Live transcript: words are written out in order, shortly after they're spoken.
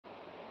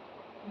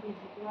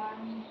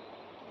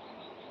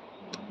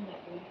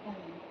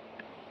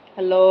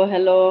Hello,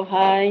 hello,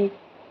 hi.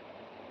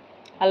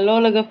 Hello,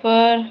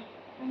 लोगोफोर.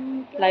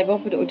 लाइभआव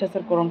फैदो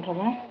अयथासार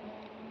गरमथारना।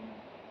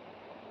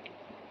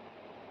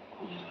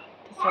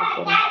 अयथासार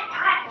गरम.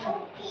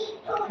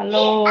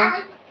 Hello.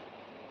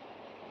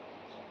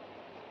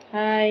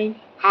 Hi.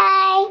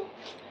 Hi.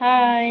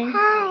 Hi.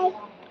 Hi.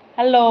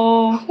 Hello.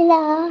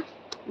 Hello.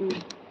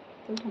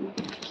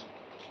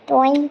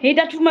 Doing. Hey,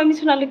 that's Mami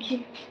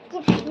Sonaliki.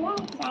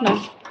 No.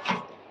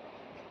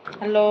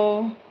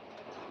 Hello.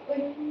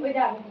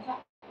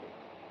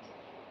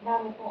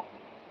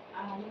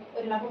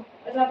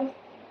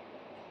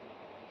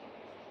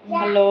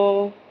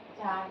 Hello.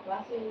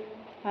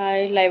 Hi,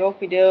 live-आव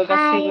फैदो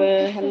गासैबो.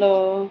 Hello.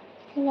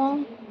 Hello.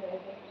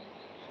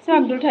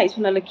 Sound Abdul Thai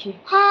Sonaliki.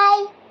 Hi.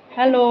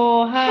 Hello.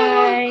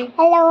 Hi.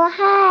 Hello.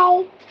 Hi.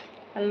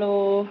 Hello.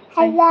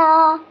 Hello.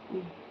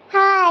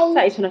 Hi.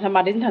 Sai Sonata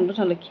Madin Tando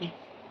Sonaliki.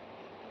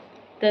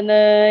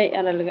 Diनै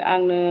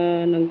आंनो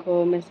नोंखौ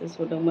message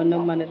हरदोंमोन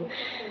नों मानो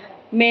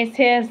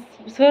message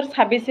सोर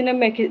साबेसेनो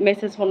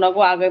message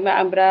हरनांगौ आगैमा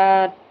आं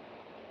बिराद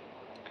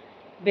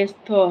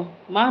बेस्थ'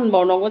 मा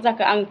होनबावनांगौ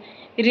जाखो आं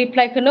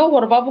रिप्लाइखौनो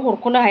हरबाबो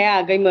हरख'नो हाया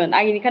आगैमोन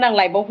बेनिखायनो आं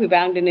लाइभआव फैबाय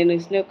आं दिनै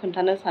नोंसोरनो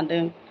खोन्थानो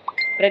सानदों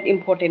बिराद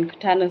इम्परटेन्ट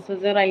खोथा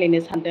नोंसोरजों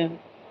रायज्लायनो सानदों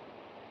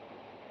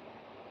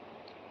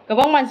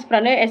गोबां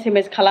मानसिफ्रानो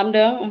SMS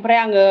खालामदों ओमफ्राय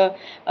आङो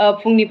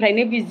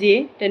फुंनिफ्रायनो बिजि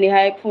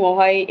दिनैहाय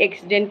फुङावहाय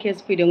एक्सिडेन्ट केस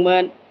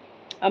फैदोंमोन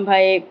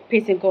ओमफ्राय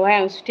पेसेन्टखौहाय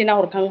आं सुथेना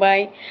हरखांबाय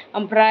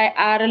ओमफ्राय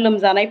आरो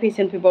लोमजानाय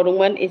पेसेन्ट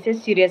फैबावदोंमोन एसे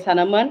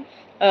सिरियासआनोमोन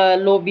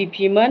ल'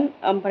 BP मोन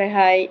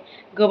ओमफ्रायहाय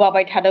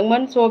गोबाबाय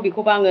थादोंमोन स'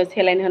 बेखौबो आङो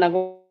सेलाइन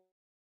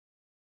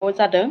होनांगौ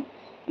जादों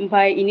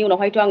ओमफ्राय बेनि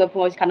उनावहायथ' आङो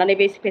फुङाव सिखारनानै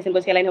बे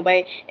पेसेन्टखौ सेलाइन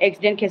होबाय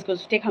एक्सिडेन्ट केसखौ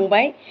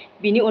सुथेखांबाय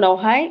बिनि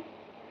उनावहाय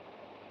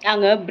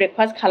आङो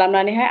ब्रेकफास्ट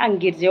खालामनानैहाय आं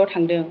गिर्जायाव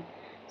थांदों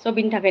स'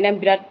 बिनि थाखायनो आं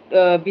बिराद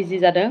बिजि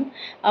जादों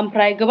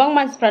ओमफ्राय गोबां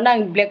मानसिफ्रानो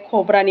आं ब्लेक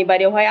कब्रानि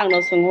बारियावहाय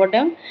आंनाव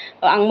सोंहरदों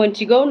आं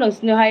मोनथिगौ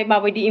नोंसोरनोहाय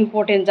माबायदि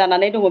इम्परटेन्ट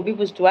जानानै दङ बे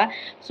बुस्थुआ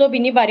स'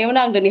 बिनि बारियावनो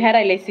आं दिनैहाय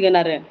रायज्लायसिगोन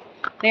आरो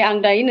नै आं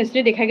दायो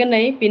नोंसोरनो देखायगोन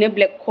नै बेनो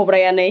ब्लेक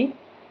कब्राया नै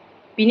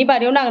बिनि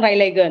बारियावनो आं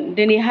रायज्लायगोन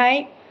दिनैहाय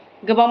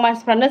गोबां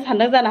मानसिफ्रानो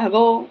सानदों जानो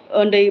हागौ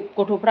उन्दै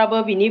गथ'फ्राबो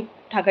बिनि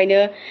थाखायनो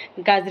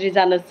गाज्रि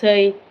जानोसै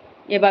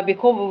एबा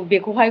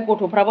बेखौहाय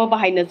गथ'फ्राबो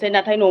बाहायनोसै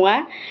नाथाय नङा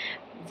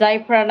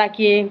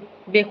जायफ्रानाखि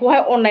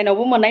बेखौहाय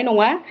अनलाइनावबो मोननाय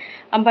नङा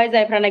ओमफ्राय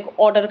जायफ्रानाखि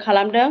अर्डार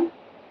खालामदों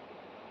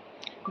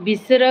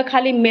बिसोरो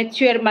खालि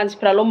मेचुर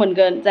मानसिफ्राल'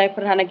 मोनगोन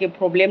जायफोरहानाखि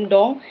प्रब्लेम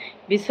दं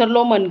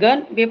बिसोरल' मोनगोन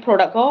बे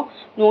प्रडाक्टखौ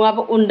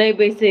नङाबा उन्दै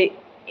बैसो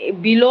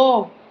बिल'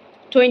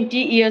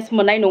 20 इयार्स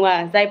मोननाय नङा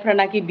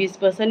जायफ्रानाखि 20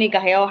 बोसोरनि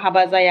गाहायाव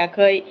हाबा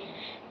जायाखै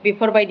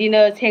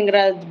बेफोरबायदिनो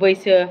सेंग्रा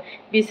बैसो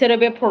बिसोरो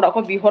बे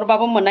प्रडाक्टखौ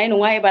बिहरबाबो मोननाय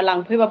नङा एबा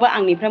लांफैबाबो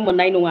आंनिफ्राय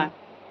मोननाय नङा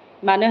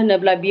मानो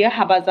होनोब्ला बियो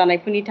हाबा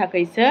जानायफोरनि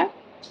थाखायसो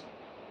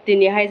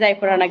दिनैहाय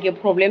जायफोरानाखि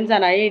प्रब्लेम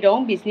जानानै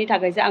दं बिसोरनि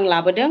थाखायसो आं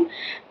लाबोदों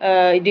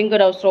बिदिनो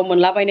गोदाव स्र'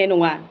 मोनलाबायनाय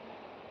नङा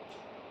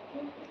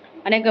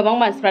माने गोबां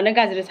मानसिफ्रानो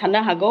गाज्रि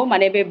साननो हागौ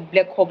माने बे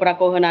ब्लेक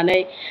कब्राखौ होनानै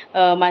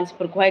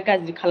मानसिफोरखौहाय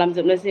गाज्रि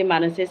खालामजोबनोसै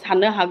मानोसै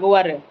साननो हागौ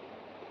आरो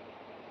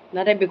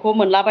नाथाय बेखौ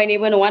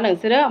मोनलाबायनायबो नङा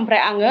नोंसोरो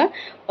ओमफ्राय आङो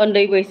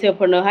उन्दै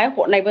बैसोफोरनोहाय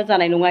हरनायबो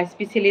जानाय नङा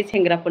स्पेसियेलि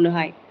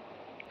सेंग्राफोरनोहाय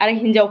आरो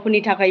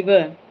हिन्जावफोरनि थाखायबो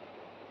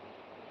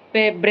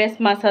बे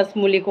ब्रेस्ट मासाज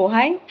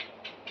मुलिखौहाय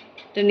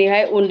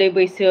दिनैहाय उन्दै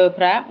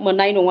बैसोफ्रा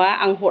मोननाय नङा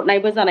आं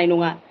हरनायबो जानाय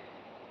नङा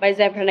ओमफ्राय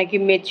जायफ्रानाखि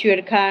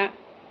मेचुरखा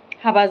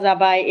हाबा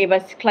जाबाय एबा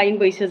सिख्लायनो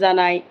बैसो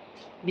जानाय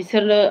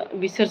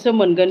बिसोरसो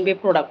मोनगोन बे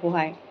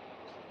प्रडाक्टखौहाय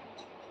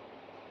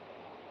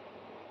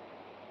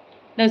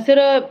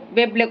नोंसोरो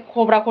बे ब्लेक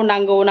कब्राखौ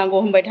नांगौ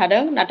होनबाय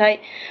थादों नाथाय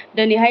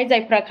दिनैहाय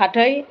जायफ्रा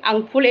खाथै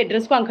आं फुल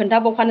एड्रेसखौ आं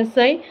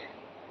खोन्थाबावखानोसै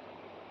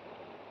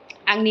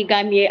आंनि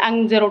गामि आं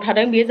जेराव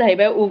थादों बेयो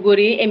जाहैबाय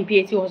उगुरि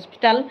MPHC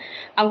हस्पिटाल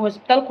आं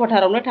हस्पिटाल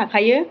कवाटारावनो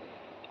थाखायो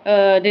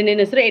दिनै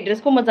नोंसोरो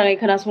एड्रेसखौ मोजाङै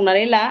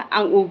खोनासंनानै ला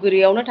आं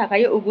उगुरियावनो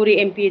थाखायो उगुरि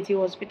MPHC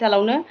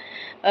हस्पिटालावनो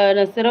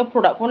नोंसोरो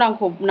प्रडाक्टखौ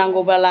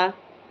नांगौब्ला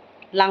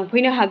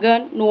लांफैनो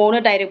हागोन न'आवनो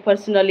डाइरेक्ट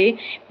पार्सनेलि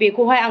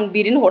बेखौहाय आं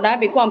बिदिनो हरा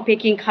बेखौ आं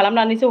पेकिं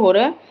खालामनानैसो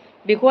हरो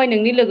बेखौहाय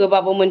नोंनि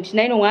लोगोबाबो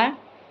मोनथिनाय नङा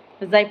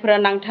जायफोरा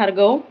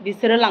नांथारगौ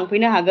बिसोरो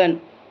लांफैनो हागोन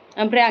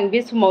ओमफ्राय आं बे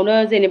समावनो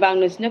जेनेबा आं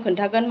नोंसोरनो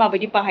खोन्थागोन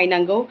माबायदि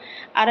बाहायनांगौ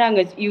आरो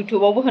आङो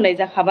इउटुबावबो होनाय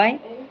जाखाबाय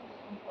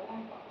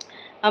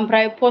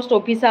ओमफ्राय पस्ट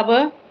अफिसाबो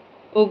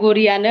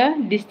उगुरियानो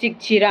डिस्ट्रिक्ट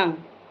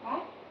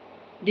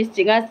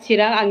डिस्ट्रिक्टआ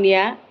चिरां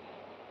आंनिया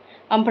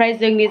ओमफ्राय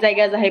जोंनि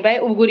जायगाया जाहैबाय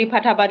उगुरि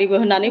फाथाबारिबो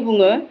होननानै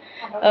बुङो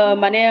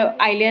माने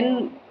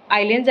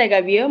आइलेण्ड जायगा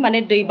बियो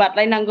माने दै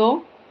बारलायनांगौ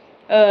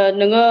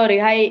नोङो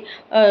ओरैहाय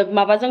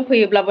माबाजों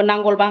फैयोब्लाबो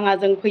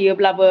नांगोलबाङाजों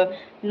फैयोब्लाबो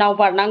नाव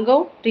बारनांगौ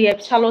दैया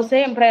फिसाल'सै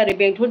ओमफ्राय ओरै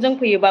बेंटलजों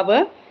फैयोबाबो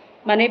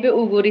माने बे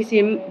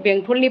उगुरिसिम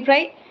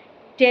बेंटलनिफ्राय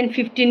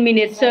 10-15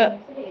 मिनिटसो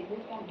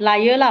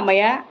लायो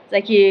लामाया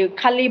जायखि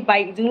खालि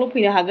बाइकजोंल'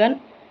 फैनो हागोन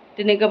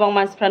दिनै गोबां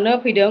मानसिफ्रानो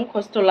फैदों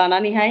खस्थ'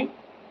 लानानैहाय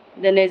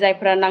दिनै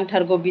जायफ्रा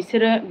नांथारगौ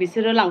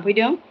बिसोरो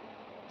लांफैदों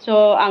स'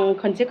 आं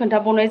खनसे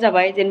खोन्थाबावनाय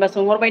जाबाय जेनेबा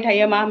सोंहरबाय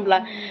थायो मा होनब्ला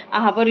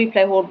आंहाबो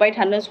रिप्लाइ हरबाय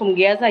थानो सम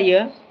गैया जायो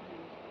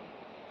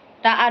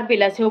दा आरो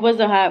बेलासियावबो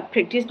जोंहा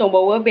प्रेक्टिस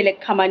दंबावो बेलेग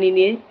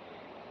खामानिनि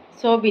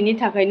स' बिनि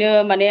थाखायनो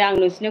माने आं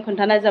नोंसोरनो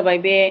खोन्थानाय जाबाय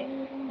बे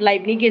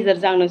लाइभनि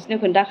गेजेरजों आं नोंसोरनो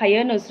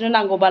खोन्थाखायो नोंसोरनो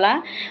नांगौबाला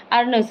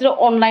आरो नोंसोरो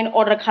अनलाइन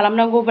अर्डार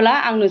खालामनांगौब्ला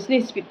आं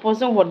नोंसोरनि स्पिड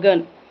पस्टजों हरगोन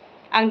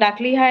आं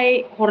दाख्लैहाय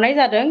हरनाय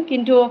जादों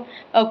खिन्थु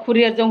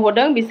कुरियारजों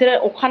हरदों बिसोरो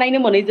अखानायैनो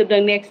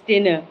मोनहैजोबदों नेक्स्ट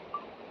देनो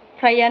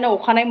फ्रायानो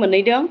अखानायै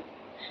मोनहैदों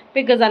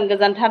बे गोजान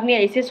गोजानथारनिया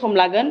एसे सम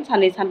लागोन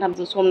साननै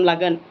सानथामसो सम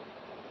लागोन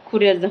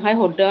कुरियारजोंहाय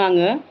हरदों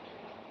आङो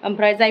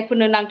ओमफ्राय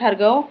जायफोरनो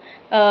नांथारगौ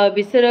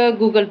बिसोरो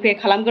गुगोल पे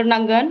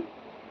खालामग्रोनांगोन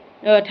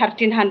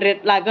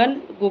 1300 लागोन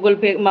गुगोल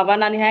पे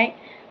माबानानैहाय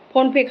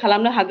फन पे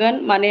खालामनो हागोन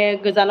माने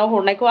गोजानाव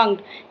हरनायखौ आं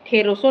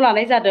 1300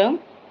 लानाय जादों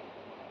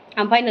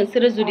ओमफ्राय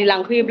नोंसोरो जुदि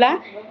लांफैयोब्ला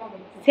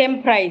सेम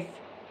प्राइस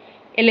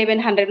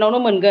 1100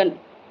 मोनगोन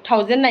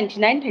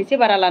 1099 थाइसे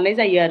बारा लानाय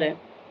जायो आरो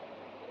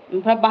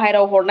ओमफ्राय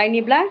बाहेरायाव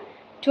हरनायनिब्ला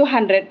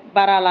 200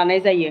 बारा लानाय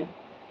जायो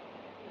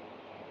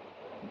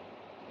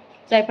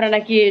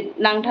जायफ्रानाखि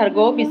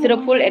नांथारगौ बिसोरो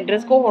फुल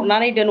एड्रेसखौ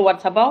हरनानै दोन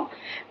वाट्सएपाव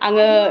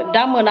आङो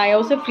दा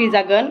मोनायावसो फ्रि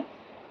जागोन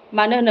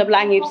मानो होनोब्ला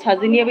आंनि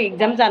फिसाजोनियाबो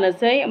एग्जाम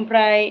जानोसै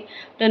ओमफ्राय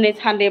दिनै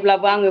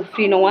सानडेब्लाबो आङो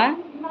फ्रि नङा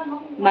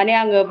माने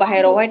आङो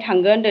बाहेरायावहाय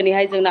थांगोन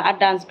दिनैहाय जोंना आरो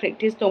डान्स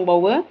प्रेक्टिस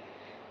दंबावो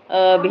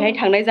बेहाय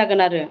थांनाय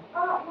जागोन आरो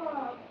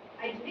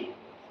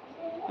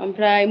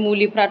ओमफ्राय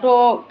मुलिफ्राथ'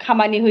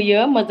 खामानि होयो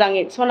मोजां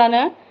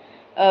एक्सनानो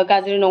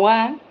गाज्रि नङा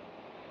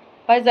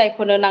ओमफ्राय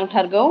जायफोरनो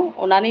नांथारगौ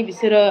अननानै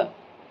बिसोरो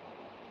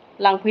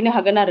लांफैनो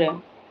हागोन आरो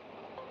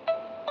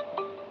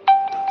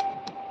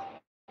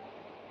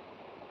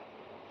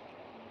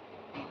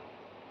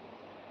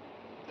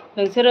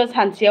नोंसोरो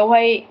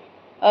सानसेयावहाय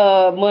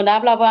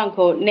मोनाब्लाबो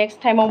आंखौ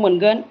नेक्स्ट टाइमाव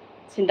मोनगोन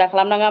सिन्था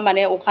खालामनाङा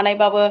माने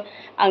अखानायबाबो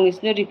आं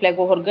नोंसोरनो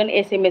रिप्लाइखौ हरगोन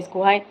SMS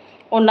खौहाय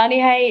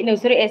अननानैहाय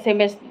नोंसोर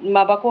SMS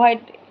माबाखौहाय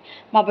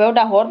माबायाव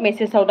दाहर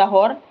मेसेजाव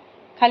दाहर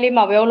खालि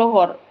माबायावल'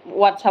 हर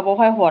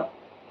वाट्सएपावहाय हर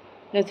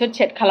नोंसोर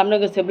चेट खालामनो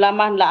गोसोब्ला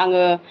मा होनला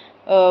आङो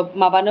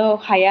माबानो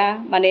हाया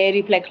माने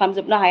रिप्लाइ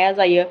खालामजोबनो हाया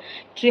जायो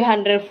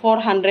 300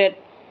 400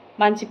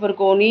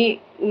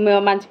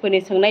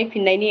 मानसिफोरनि सोंनाय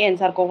फिननायनि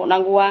एन्सारखौ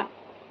हरनांगौआ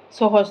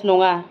सहज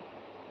नङा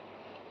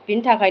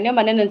बिनि थाखायनो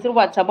माने नोंसोर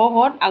वाट्सएपाव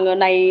हर आङो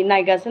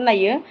नायगासिनो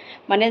नायो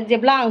माने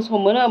जेब्ला आं सम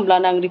मोनो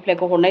होमब्लानो आं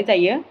रिप्लाइखौ हरनाय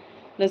जायो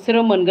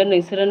नोंसोरो मोनगोन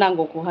नोंसोरो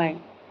नांगौखौहाय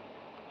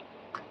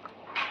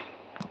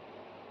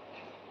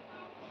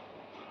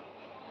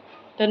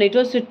दिनैथ'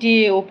 सुटि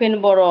उपेन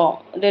बर'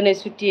 दिनै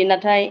सुटि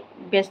नाथाय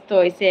बेस्थ'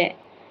 एसे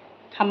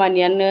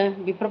खामानियानो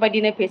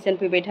बेफोरबायदिनो पेसेन्ट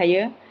फैबाय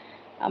थायो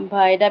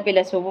ओमफ्राय दा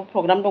बेलासियावबो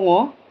प्रग्राम दङ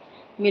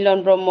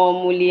मिलन ब्रह्म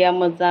मुलिया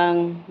मोजां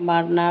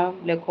मारना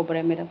ब्लेक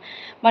कब्रा मेदाम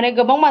माने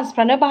गोबां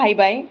मानसिफ्रानो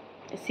बाहायबाय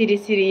सिरि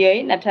सिरियै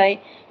नाथाय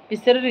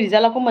बिसोर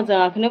रिजाल्टखौ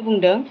मोजाङाखौनो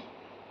बुंदों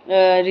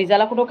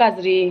रिजाल्टखौथ'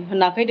 गाज्रि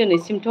होनाखै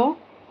दिनैसिमथ'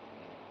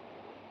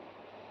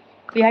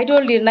 बेहायथ'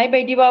 लिरनाय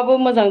बायदिबाबो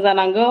मोजां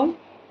जानांगौ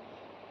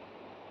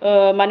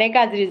माने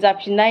गाज्रि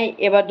जाफिननाय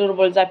एबा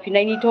दुरबल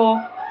जाफिननायनिथ'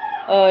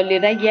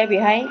 लिरनाय गैया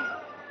बेहाय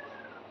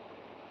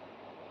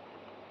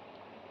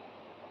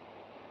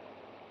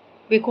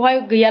बेखौहाय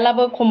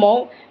गैयालाबो खमाव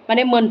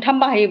माने मोनथाम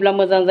बाहायोब्ला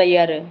मोजां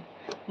जायो आरो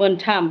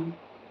मोनथाम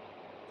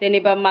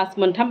जेनेबा मास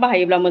मोनथाम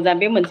बाहायोब्ला मोजां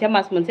बे मोनसेया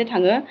मास मोनसे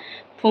थाङो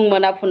फुं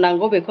मोना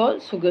फुननांगौ बेखौ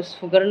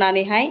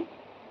सुग्रोनानैहाय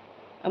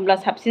होमब्ला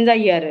साबसिन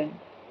जायो आरो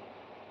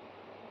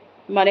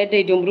माने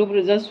दै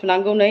दुंब्रुब्रुजों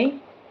सुनांगौ नै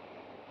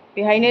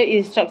बेहायनो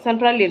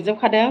इन्सट्राकसनफ्रा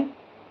लिरजोबखादों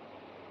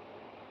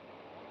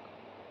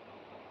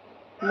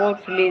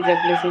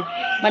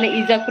माने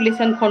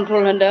इजाकुलेसन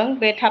कन्ट्रल होनदों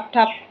बे थाब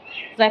थाब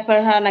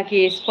जायफोरहानाखि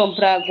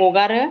स्पर्मफ्रा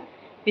गगारो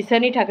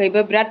बिसोरनि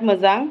थाखायबो बिराद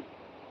मोजां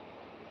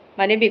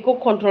माने बेखौ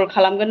कन्ट्रल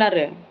खालामगोन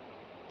आरो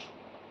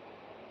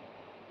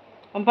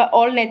ओमफ्राय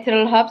अल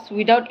नेचारेल हार्ब्स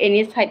उइदाउट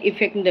एनि साइड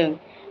इफेक्ट होनदों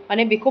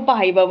माने बेखौ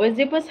बाहायबाबो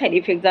जेबो साइड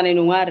इफेक्ट जानाय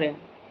नङा आरो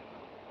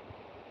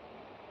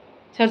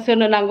सोर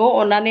सोरनो नांगौ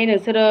अननानै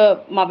नोंसोरो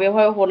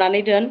माबायावहाय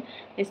हरनानै दोन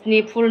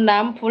नोंसिनि फुल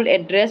नाम फुल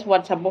एड्रेस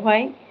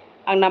वाट्सएपावहाय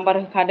आं नाम्बार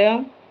होखादों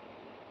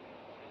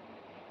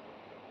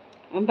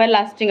ओमफ्राय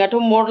लास्टिंआथ'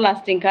 मर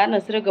लास्टिंखा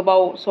नोंसोरो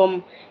गोबाव सम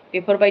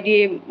बेफोरबायदि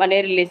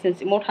माने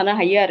रिलेसनशिपाव थानो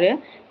हायो आरो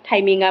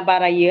टाइमिंआ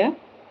बारायो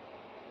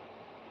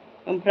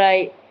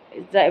ओमफ्राय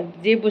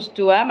जे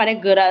बुस्थुआ माने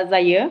गोरा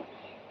जायो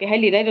बेहाय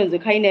लिरनाय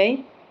दंजोबखायो नै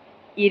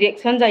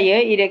इरेक्सन जायो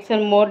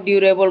इरेक्सन मर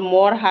डिउरेबल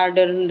मर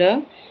हार्डार होनदों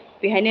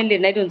बेहायनो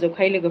लिरनाय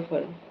दंजोबखायो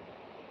लोगोफोर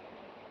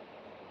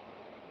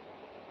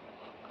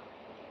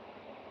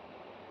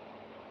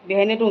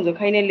बेहायनो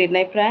दंजोबखायो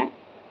लिरनायफ्रा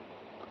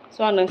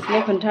स' आं नोंसोरनो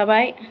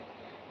खोन्थाबाय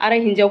आरो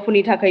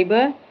हिन्जावफोरनि थाखायबो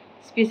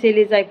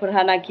स्पेसियेलि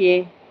जायफोरहानाखि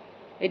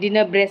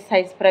बिदिनो ब्रेस्ट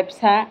साइजफ्रा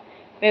फिसा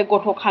बे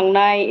गथ'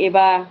 खांनाय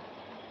एबा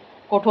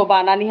गथ'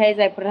 बानानैहाय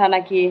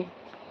जायफोरहानाखि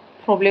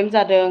प्रब्लेम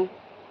जादों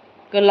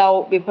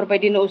गोलाव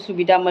बेफोरबायदिनो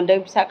उसुबिदा मोन्दों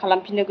फिसा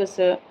खालामफिननो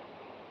गोसो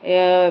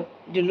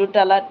दुलुर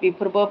दालाद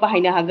बेफोरबो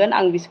बाहायनो हागोन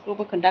आं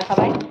बिसोरखौबो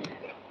खोन्थाखाबाय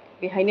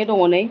बेहायनो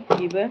दङ नै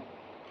बेबो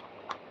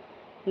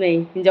नै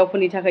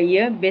हिन्जावफोरनि थाखाय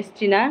इयो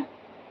बेस्टिना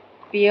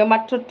बेयो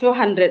माथ्र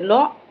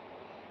 200ल'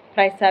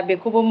 प्राइसआ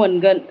बेखौबो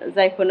मोनगोन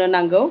जायफोरनो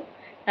नांगौ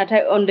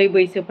नाथाय उन्दै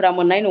बैसोफ्रा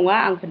मोननाय नङा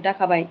आं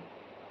खोन्थाखाबाय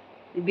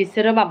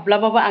बिसोरो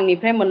माब्लाबाबो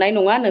आंनिफ्राय मोननाय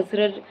नङा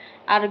नोंसोरो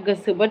आरो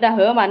गोसोबो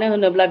दाहो मानो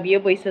होनोब्ला बियो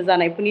बैसो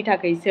जानायफोरनि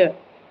थाखायसो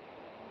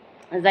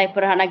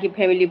जायफोरहानाखि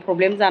फेमिलि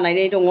प्रब्लेम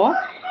जानानै दङ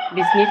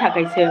बिसोरनि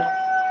थाखायसो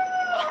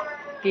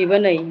बेबो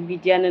नै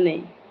बिदियानो नै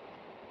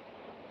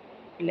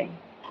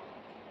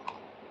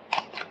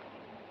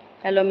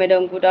हेल'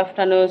 मेडाम गुड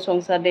आफ्टारनुन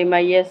संसार दैमा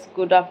येस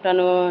गुड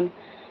आफ्टारनुन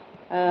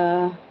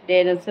दे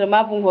नोंसोर मा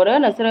बुंहरो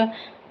नोंसोरो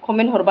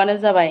कमेन्ट हरबानो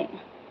जाबाय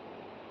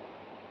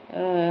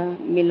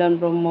मिलन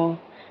ब्रह्म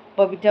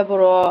बबिता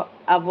बर'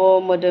 आब'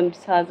 मोदोम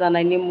फिसा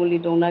जानायनि मुलि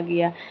दंना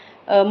गैया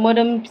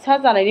मोदोम फिसा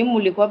जानायनि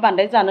मुलिखौ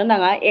बांद्राय जानो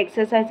नाङा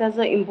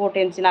एक्सारसाइसआसो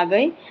इम्परटेन्टसिन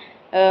आगै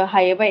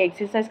हायोबा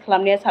एक्सारसाइस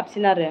खालामनाया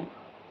साबसिन आरो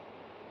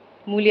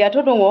मुलियाथ'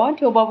 दङ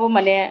थेवबाबो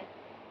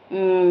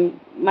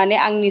माने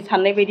आंनि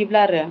साननाय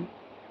बायदिब्ला आरो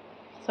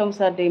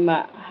संसार दैमा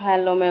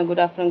हेल' मेम गुड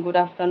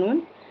आफ्टारनुन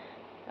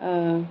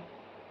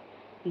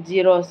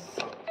जिर'स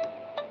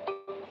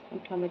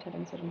खालामबाय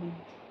थादों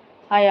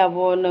हाय आब'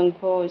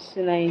 नोंखौ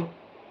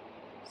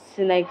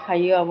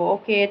सिनायखायो आब'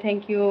 अके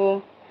thank you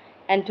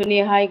एन्टनि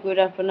hi good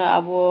afternoon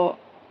आब'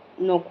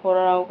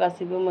 न'खराव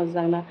गासैबो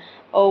मोजां ना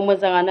औ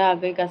मोजाङानो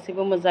आगै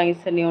गासैबो मोजां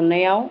इसोरनि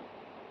अननायाव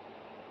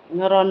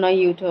रन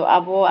इउटुब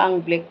आब' आं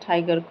ब्लेक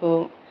टाइगारखौ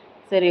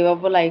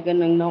जेरैबाबो लायगोन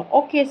नोंनाव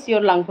अके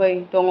सियर लांफै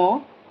दङ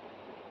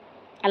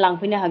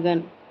लांफैनो हागोन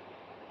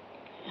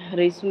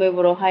रैसुमै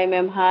बर' हाय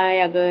मेम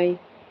हाय आगै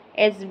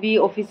एस बि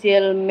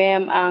अफिसियेल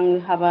मेम आं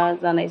हाबा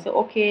जानायसो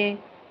अके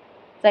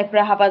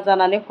जायफ्रा हाबा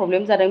जानानै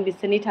प्रब्लेम जादों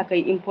बिसोरनि थाखाय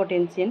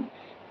इम्परटेन्टसिन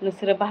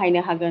नोंसोरो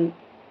बाहायनो हागोन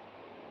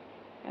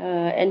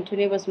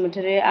एन्टनि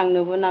बसुमतारी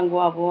आंनोबो नांगौ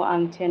आब'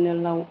 आं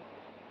चेनेलाव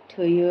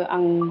थोयो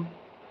आं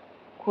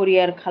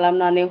कुरियार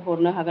खालामनानै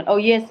हरनो हागोन औ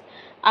येस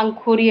आं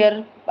कुरियार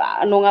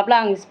नङाब्ला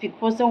आं स्पिड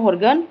पस्टजों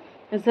हरगोन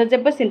नोंसोर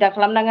जेबो सिन्था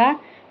खालामनाङा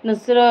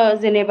नोंसोरो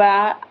जेनेबा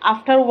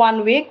आफ्टार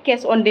 1 उइक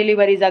केस अन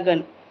डेलिभारि जागोन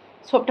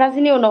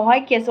सप्तासेनि उनावहाय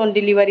केस अन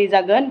डेलिभारि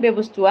जागोन बे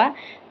बुस्थुआ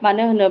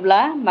मानो होनोब्ला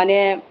माने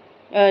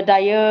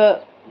दायो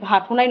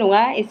हाथ'नाय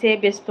नङा एसे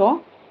बेस्थ'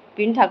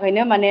 बिनि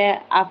थाखायनो माने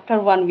आफ्टार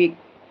 1 उइक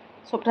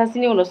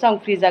सप्तासेनि उनावसो आं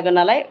फ्रि जागोन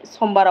नालाय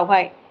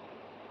समबारावहाय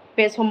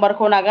बे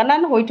समबारखौ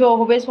नागारनानै हयथ'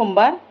 बबे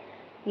समबार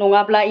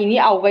नङाब्ला इनि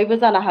आवगायबो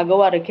जानो हागौ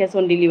आरो केस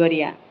अन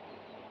डेलिभारिया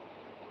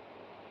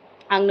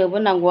आंनोबो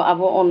नांगौ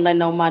आब'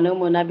 अनलाइनाव मानो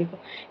मोना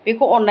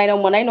बेखौ अनलाइनाव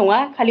मोननाय नङा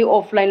खालि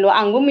अफलाइनल'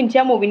 आंबो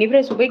मिन्थिया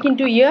बबेनिफ्राय सफै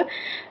खिन्थु इयो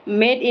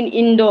मेड इन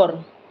इन्दर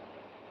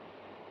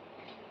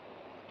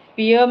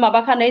बियो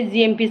माबाखानै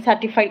GMP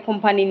सार्टिफाइड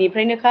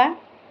कम्पानिनिफ्रायनोखा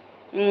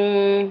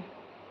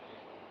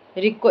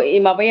रिक'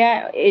 माबाया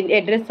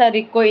एड्रेसा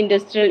रिक'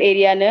 इन्डास्ट्रियेल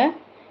एरियानो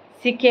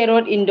सिके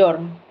रड इन्दर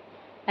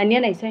दानिया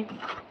नायसै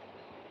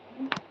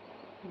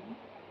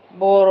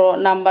बर'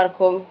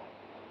 नाम्बारखौ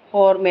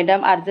हर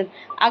मेडाम आर्जेन्ट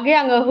आगै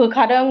आङो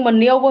होखादों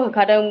मोननैयावबो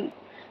होखादों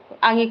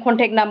आंनि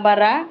कन्टेक्ट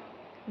नाम्बारा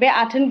बे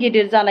आथोन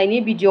गिदिर जानायनि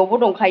भिडिअ'आवबो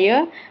दंखायो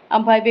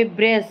ओमफ्राय बे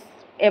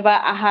ब्रेस्ट एबा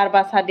आहार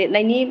बासा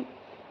देरनायनि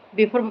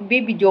बे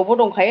भिडिअ'आवबो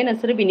दंखायो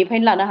नोंसोरो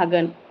बेनिफ्रायनो लानो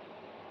हागोन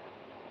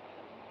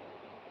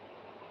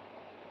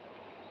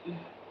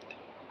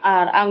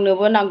आरो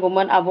आंनोबो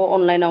नांगौमोन आब'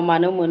 अनलाइनाव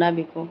मानो मोना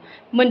बेखौ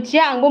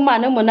मोनथिया आंबो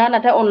मानो मोना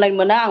नाथाय अनलाइन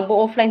मोना आंबो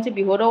अफलाइनसो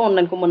बिहरो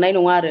अनलाइनखौ मोननाय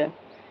नङा आरो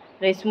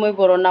रैसुमै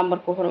बर'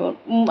 नाम्बारखौ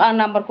आं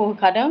नाम्बारखौ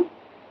होखादों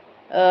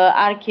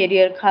आर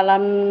केरियार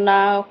खालामना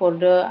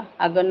हरदो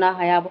हागोन ना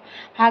हाया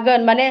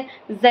हागोन माने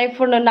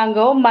जायफोरनो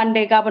नांगौ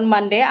मानदे गाबोन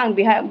मानदे आं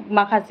बेहाय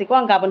माखासेखौ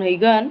आं गाबोन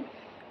हैगोन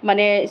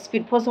माने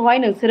स्पिड पस्टआवहाय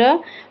नोंसोरो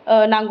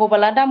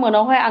नांगौबाला दा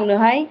मोनावहाय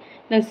आंनोहाय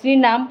नोंसिनि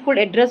नाम फुल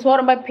एड्रेस हर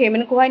ओमफ्राय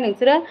पेमेन्टखौहाय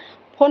नोंसोरो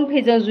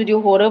फनपेजों जुदि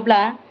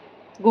हरोब्ला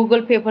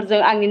गुगोल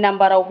पेफोरजों आंनि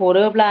नाम्बाराव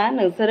हरोब्ला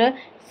नोंसोरो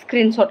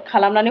स्क्रिनशट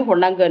खालामनानै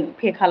हरनांगोन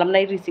पे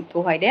खालामनाय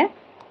रिसिप्टखौहाय दे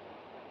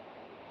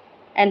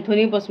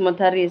एन्टनि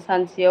बसुमतारी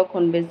सानसेयाव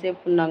खनबेसे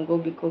फुननांगौ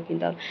बेखौ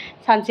खिन्था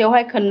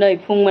सानसेयावहाय खननै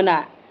फुं मोना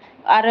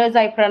आरो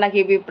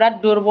जायफ्रानाखि बिराद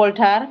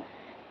दुरबलथार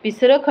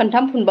बिसोरो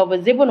खनथाम फुनबाबो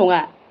जेबो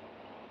नङा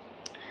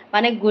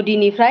माने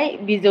गुदिनिफ्राय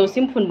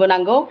बिजौसिम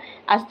फुनबोनांगौ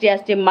आस्थे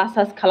आस्थे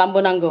मासाज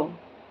खालामबोनांगौ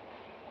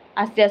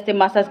आस्थे आस्थे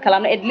मासाज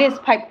खालामनो एटलिस्ट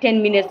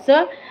 5-10 मिनिटसो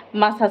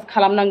मासाज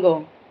खालामनांगौ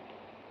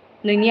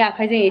नोंनि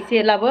आखाइजों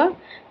एसेब्लाबो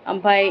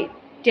ओमफ्राय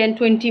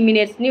 10-20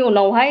 मिनिट्सनि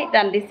उनावहाय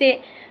दान्दिसे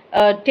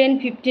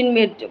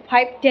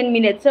 5-10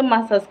 मिनिटसो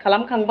मासाज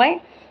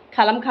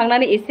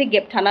खालामखांनानै एसे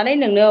गेप थानानै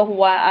नोंनो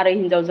हौवा आरो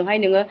हिन्जावजोंहाय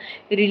नोङो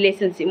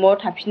रिलेसनशिपआव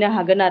थाफिननो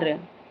हागोन आरो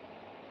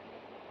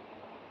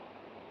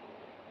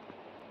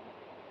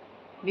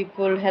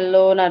बिपुल हेल'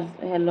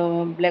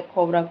 ब्लेक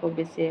कब्राखौ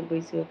बेसे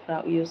बैसोफ्रा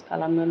इउज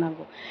खालामनो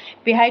नांगौ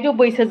बेहायथ'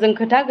 बैसोजों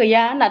खोथा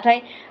गैया नाथाय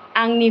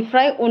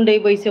आंनिफ्राय उन्दै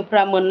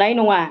बैसोफ्रा मोननाय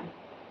नङा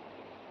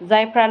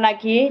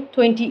जायफ्रानाखि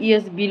 20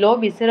 इयार्स बिल'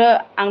 बिसोरो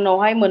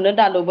आंनावहाय मोननो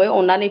दालुबै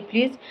अननानै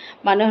प्लिज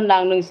मानो होनब्ला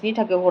आं नोंसिनि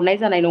थाखाय हरनाय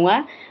जानाय नङा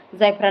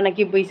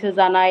जायफ्रानाखि बैसो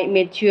जानाय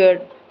मेचियर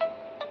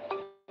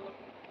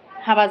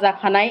हाबा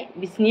जाखानाय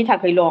बिसोरनि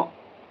थाखायल'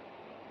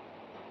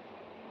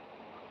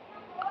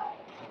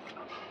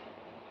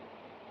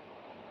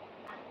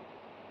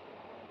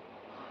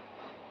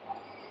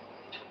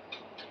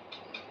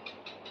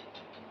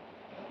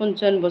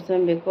 फुनसन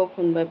बसन बेखौ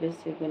फुनबा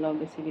बेसे गोलाव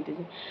बेसे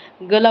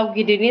गिदिर गोलाव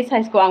गिदिरनि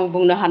साइजखौ आं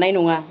बुंनो हानाय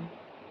नङा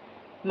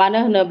मानो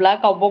होनोब्ला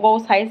गावबागाव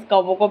साइज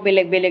गावबागाव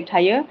बेलेग बेलेग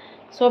थायो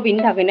स'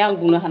 बिनि थाखायनो आं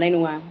बुंनो हानाय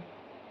नङा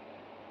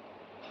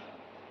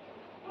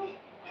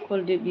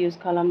कलगेट इउज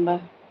खालामबा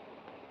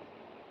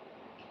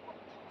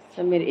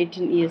समीर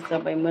 18 इयार्स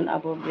जाबायमोन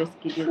आब' ब्रेस्ट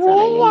गिदिर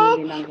जानायनि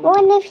मुलि नांगौ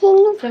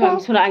सोरबा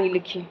बिसना आंनि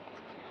लोखि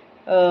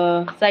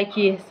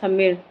जायखि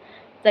समीर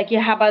जायखि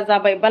हाबा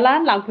जाबायबाला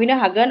लांफैनो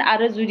हागोन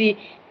आरो जुदि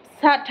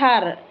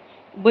फिसाथार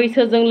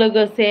बैसोजों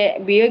लोगोसे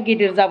बियो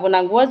गिदिर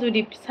जाबोनांगौआ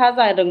जुदि फिसा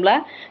जादोंब्ला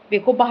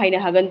बेखौ बाहायनो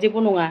हागोन जेबो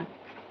नङा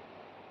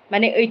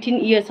माने 18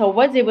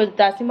 इयार्सआवबो जेबो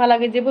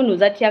दासिमहालागै जेबो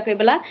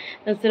नुजाथियाखैब्ला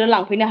नोंसोरो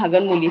लांफैनो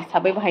हागोन मुलि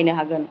हिसाबै बाहायनो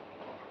हागोन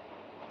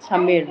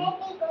समीर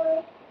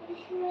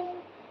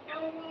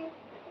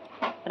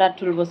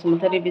रातुल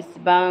बसुमतारी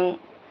बेसेबां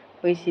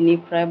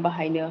बैसोनिफ्राय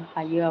बाहायनो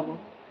हायो आब'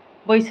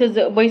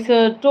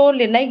 बैसोथ'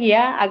 लिरनाय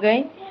गैया आगै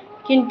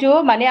खिन्थु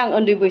माने आं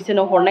उन्दै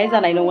बैसोनो हरनाय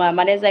जानाय नङा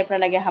माने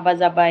जायफ्रानाखि हाबा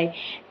जाबाय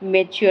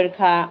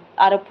मेचियरखा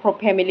आरो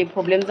फेमिलि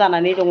प्रब्लेम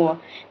जानानै दङ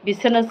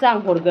बिसोरनोसो आं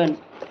हरगोन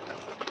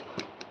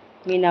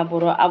मिना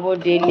बर' आब'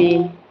 डेलि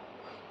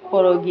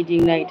खर'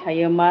 गिदिंनाय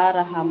थायो मा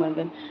राहा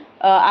मोनगोन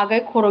आगै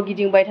खर'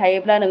 गिदिंबाय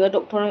थायोब्ला नोङो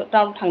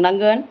डक्टराव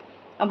थांनांगोन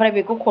ओमफ्राय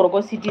बेखौ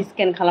खर'खौ सिटि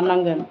स्केन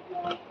खालामनांगोन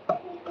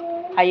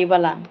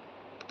हायोबाला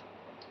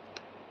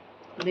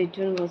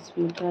दैथुन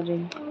बसुमतारी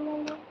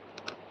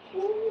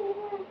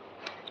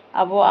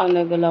आब'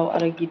 आंनो गोलाव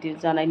आरो गिदिर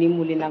जानायनि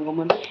मुलि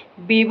नांगौमोन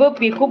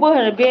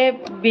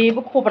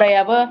बेबो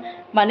खब्रायाबो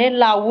माने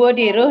लावो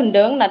देरो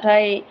होनदों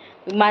नाथाय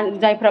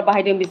जायफ्रा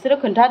बाहायदों बिसोरो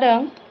खोन्थादों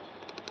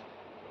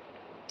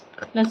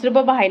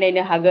नोंसोरबो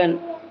बाहायनायनो हागोन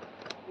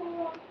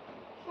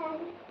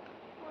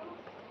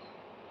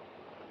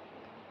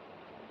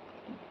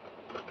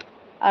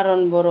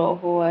आरन बर'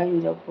 हौवा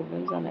हिनजाव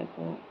प्रब्लेम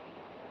जानायखौ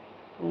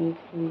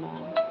बुंफुरना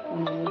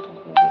होनायनि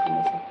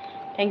थाखाय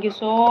थेंक इउ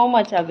स'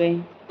 माच आगै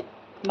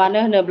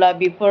मानो होनोब्ला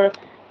बेफोर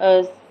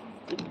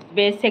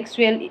बे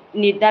सेक्सुवेल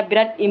निडआ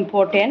बिराद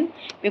इम्परटेन्ट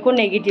बेखौ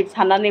नेगेटिभ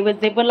साननानैबो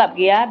जेबो लाब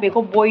गैया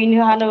बेखौ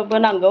बयनोबो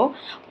नांगौ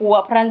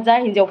हौवाफ्रानो जा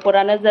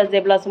हिनजावफोरानो जा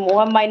जेब्ला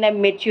समावहाय माइन्डआ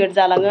मेचियर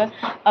जालाङो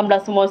होमब्ला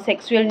समाव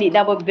सेक्सुवेल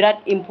निडआबो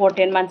बिराद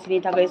इम्परटेन्ट मानसिनि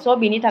थाखाय स'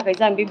 बिनि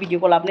थाखायसो आं बे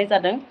भिडिअखौ लाबोनाय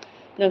जादों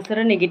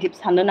नोंसोरो नेगेटिभ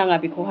साननो नाङा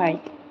बेखौहाय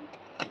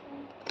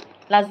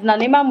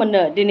लाजिनानै मा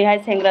मोननो दिनैहाय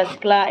सेंग्रा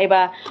सिख्ला एबा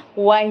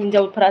हौवा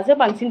हिनजावफ्रासो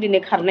बांसिन दिनै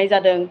खारनाय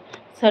जादों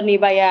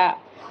सोरनिबाया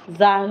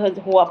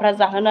हौवाफ्रा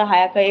जाहोनो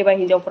हायाखै एबा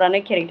हिनजावफ्रानो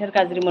केरेक्टार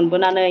गाज्रि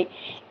मोनबोनानै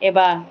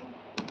एबा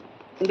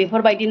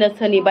बेफोरबायदिनो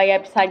सोरनिबाया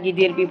फिसा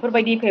गिदिर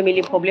बेफोरबायदि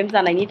फेमिलि प्रब्लेम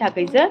जानायनि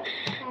थाखायसो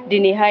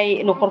दिनैहाय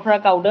न'खरफ्रा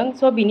गावदों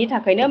स' बिनि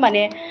थाखायनो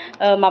माने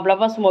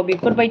माब्लाबा समाव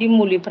बेफोरबायदि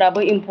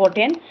मुलिफ्राबो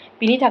इम्परटेन्ट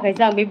बिनि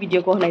थाखायसो आं बे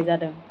भिडिअखौ होनाय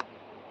जादों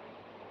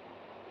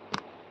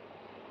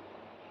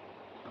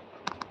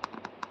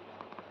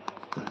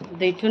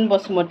दैथुन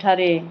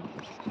बसुमतारी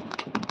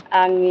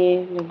आंनि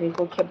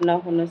लुबैखौ खेबना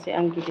हरनोसै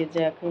आं गिदिर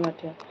जायाखै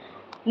माथो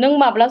नों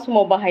माब्ला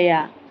समाव बाहाया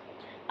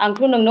आंथ'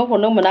 नोंनो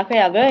हरनो मोनाखै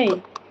आगै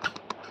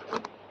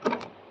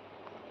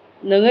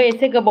नोङो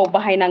एसे गोबाव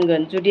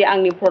बाहायनांगोन जुदि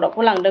आंनि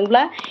प्रडाक्टखौ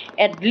लांदोंब्ला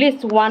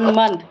एटलिस्ट 1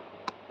 month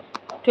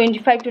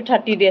 25 to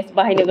 30 days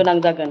बाहायनो गोनां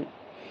जागोन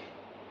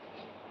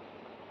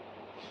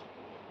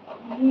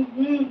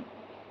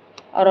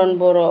अरन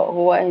बर'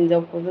 हौवा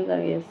हिनजावफोरबो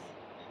जायो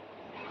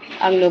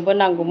आंनोबो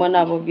नांगौमोन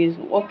आब'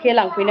 अके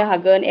लांफैनो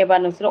हागोन एबा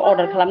नोंसोरो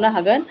अर्डार खालामनो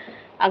हागोन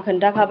आं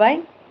खोन्थाखाबाय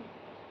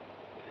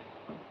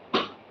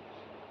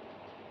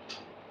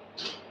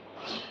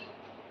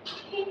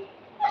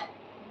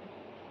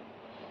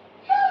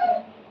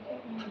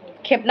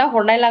खेबना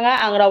हरनाय लाङा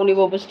आं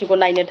रावनिबो बुस्थुखौ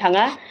नायनो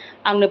थाङा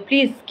आंनो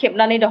प्लिज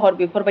खेबनानै दाहर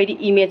बेफोरबायदि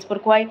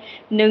इमेजफोरखौहाय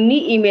नोंनि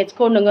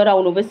इमेजखौ नोङो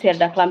रावनोबो सेयार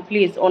दाखालाम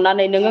प्लिज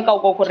अननानै नोङो गाव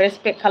गावखौ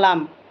रेसपेक्ट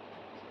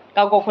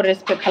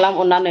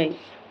खालाम अननानै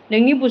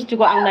नोंनि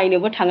बुस्थुखौ आं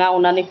नायनोबो थाङा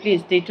अननानै प्लिज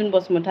दैथुन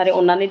बसुमतारी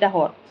अननानै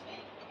दाहर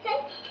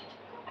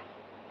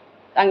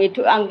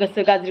आं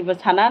गोसो गाज्रिबो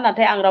साना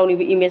नाथाय आं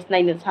रावनिबो इमेज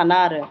नायनो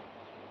साना आरो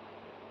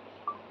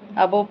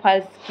आब'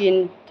 फाइल्स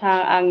खिन्था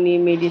आंनि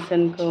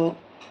मेडिसिनखौ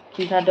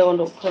खिन्थादो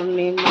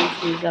डक्टरनि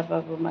मानसि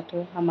जाबाबो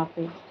माथो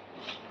हामाखै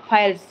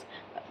फाइल्स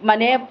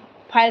माने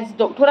फाइल्स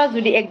डक्टरा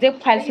जुदि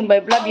एक्जेक्ट फाइल्स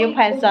होनबायब्ला बियो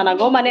फाइल्स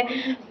जानांगौ माने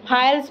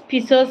फाइल्स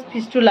फिसास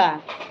फिस्टुला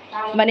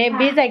माने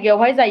बे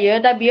जायगायावहाय जायो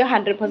दा बियो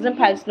 100%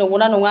 फाइल्स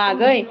नंगौना नङा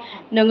आगै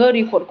नोङो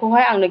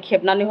रिपर्टखौहाय आंनो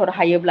खेबनानै हर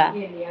हायोब्ला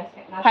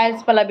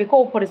फाइल्सबाला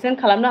बेखौ अपारेसन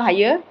खालामनो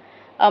हायो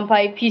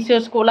ओमफ्राय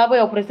फिसार्सखौलाबो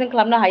अपारेसन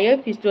खालामनो हायो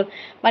फिस्टुल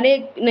माने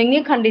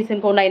नोंनि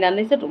कन्डिसनखौ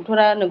नायनानैसो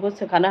डक्टरा नोंखौ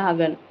सोखानो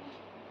हागोन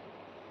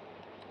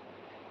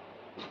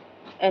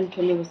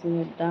एन्थनि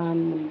बसुमतारी दान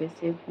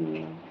मोनबेसे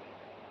फुनो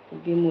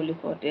बे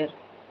मुलिखौ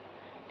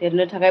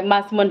देरनो थाखाय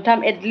मास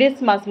मोनथाम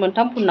एटलिस्ट मास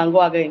मोनथाम फुननांगौ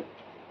आगै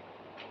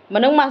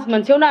नों मास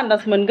मोनसेयावनो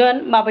आन्दाज मोनगोन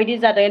माबायदि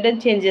जादों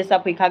चेन्जेसआ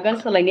फैखागोन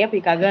सोलायनाया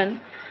फैखागोन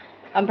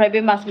ओमफ्राय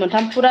बे मास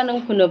मोनथाम फुरा नों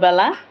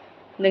फुनोब्ला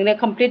नोंना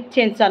कमप्लिट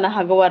चेन्ज जानो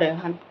हागौ आरो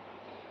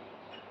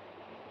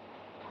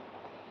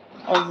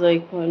अजय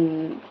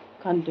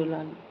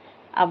कान्दुलान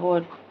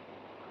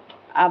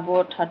आब'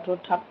 थाथ'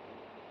 थाब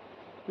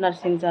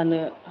नार्सिं जानो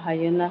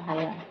हायो ना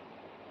हाया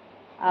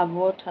आब'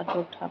 थाथ'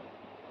 थाब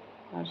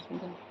नार्सिं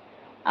जानो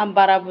आं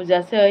बारा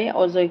बुजासै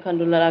अजय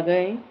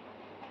खान्दुलागै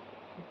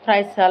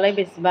प्राइसआलाय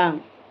बेसेबां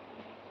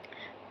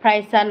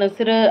प्राइसआ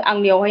नोंसोरो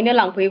आंनियावहायनो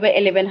लांफैयोबा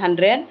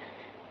 1100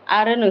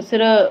 आरो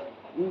नोंसोरो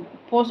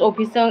पस्ट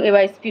अफिसजों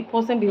एबा स्पिड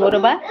पस्टजों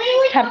बिहरोबा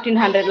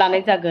 1300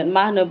 लानाय जागोन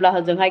मा होनोब्ला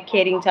होजोंहाय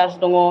केरिं चार्ज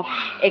दङ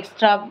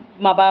एक्सट्रा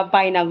माबा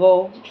बायनांगौ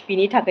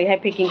बिनि थाखायहाय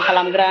पेकिं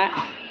खालामग्रा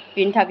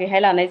बिनि थाखायहाय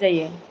लानाय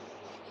जायो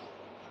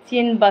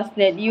चिन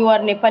बासनेट इउ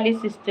आर नेपाली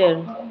सिस्टार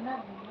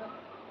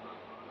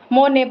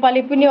म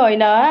नेपाली पनि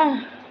होइन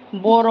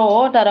बर'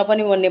 हो तर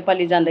पनि म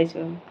नेपाली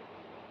जान्दैछु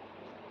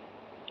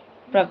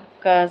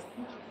प्रकाश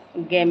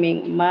गेमिं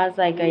मा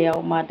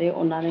जायगायाव मादै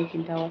अननानै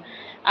खिन्थाहर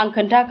आं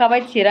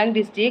खोन्थाखाबाय चिरां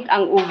डिस्ट्रिक्ट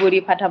आं उगुरि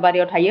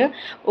फाथाबारियाव थायो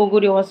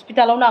उगुरि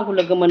हस्पिटालावनो आंखौ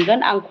लोगो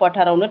मोनगोन आं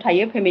क्वार्टारावनो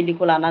थायो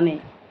फेमिलिखौ लानानै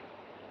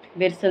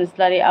बिरसन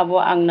इस्लारि आब'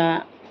 आंना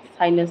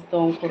साइनास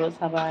दं खर'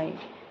 साबाय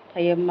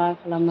थायो मा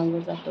खालामनांगौ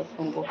जाखो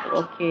फंबायफोर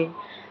अके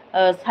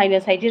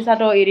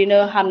साइनासाइटिसआथ' ओरैनो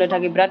हामनो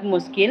थाखाय बिराद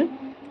मुस्किल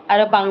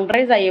आरो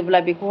बांद्राय जायोब्ला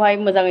बेखौहाय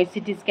मोजाङै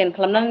सिटि स्केन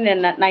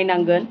खालामनानै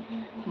नायनांगोन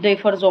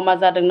दैफोर जमा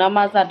जादोंना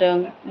मा जादों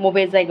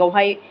बबे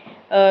जायगायावहाय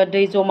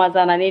दै जमा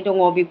जानानै दङ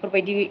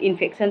बेफोरबायदि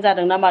इनफेकसन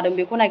जादोंना मादों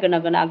बेखौ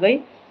नायग्रोनांगोन आगै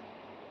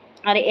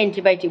आरो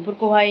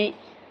एन्टिबायटिकफोरखौहाय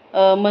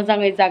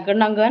मोजाङै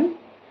जाग्रोनांगोन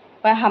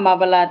बा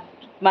हामाबोला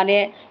माने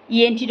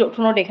ENT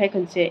डक्टरनाव देखाय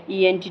खनसे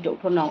ENT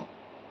डक्टरनाव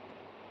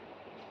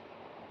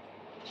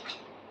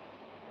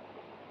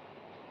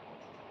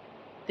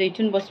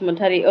दैथुन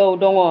बसुमतारी औ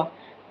दङ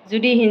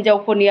जुदि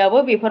हिनजावफोरनियाबो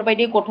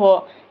बेफोरबायदि गथ'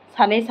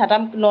 सानै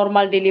साथाम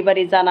नर्माल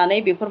डेलिभारि जानानै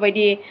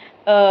बेफोरबायदि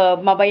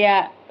माबाया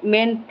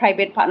मेन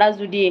प्राइभेट पार्टआ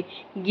जुदि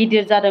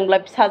गिदिर जादोंब्ला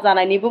फिसा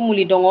जानायनिबो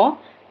मुलि दङ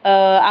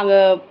आङो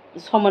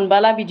सम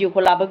मोनबाला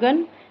भिडिअखौ लाबोगोन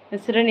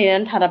नोंसोरो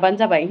नेनानै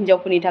थाराबानो जाबाय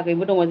हिनजावफोरनि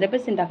थाखायबो दङ जेबो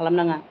सिन्था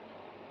खालामनाङा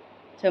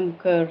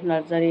सोमखोर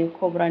नार्जारि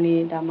कब्रानि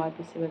दामा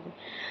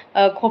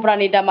बेसेबां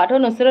कब्रानि दामाथ'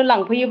 नोंसोरो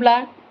लांफैयोब्ला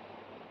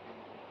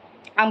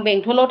आं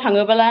बेंटलाव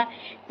थाङोब्ला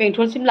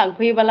बेंटलसिम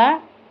लांफैयोब्ला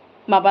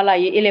माबा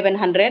लायो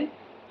 1100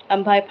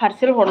 ओमफ्राय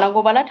पार्सेल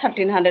हरनांगौबाला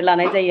 1300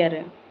 लानाय जायो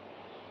आरो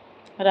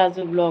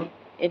राजु ब्लग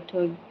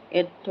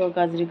एथ'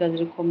 गाज्रि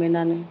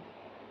कमेन्टआनो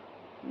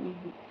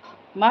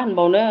मा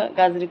होनबावनो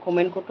गाज्रि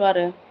कमेन्टखौथ'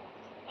 आरो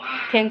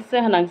थेंक्ससो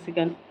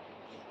होनांसिगोन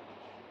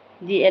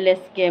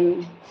DLS गेम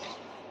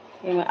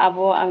आब'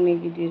 आंनि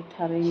गिदिर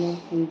थारैनो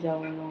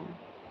हिनजाव नङा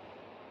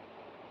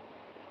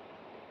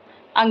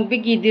आं बे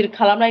गिदिर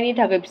खालामनायनि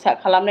थाखाय फिसा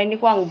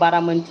खालामनायनिखौ आं बारा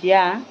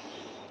मोनथिया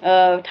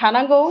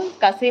थानांगौ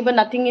गासैबो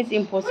नाथिं इज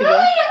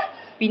इम्पसिबोल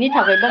बिनि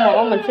थाखायबो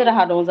माबा मोनसे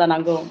राहा दं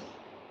जानांगौ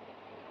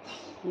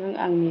नों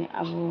आंनि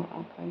आब'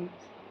 आखाइ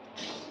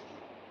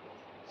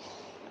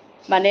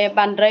माने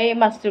बांद्राय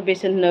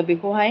मास्टारबेसन होनो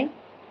बेखौहाय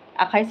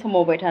आखाइ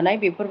सोमावबाय थानाय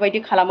बेफोरबायदि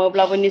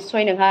खालामोब्लाबो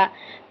निस्सय नोंहा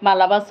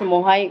मालाबा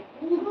समावहाय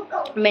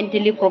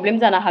मेन्टेलि प्रब्लेम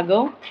जानो हागौ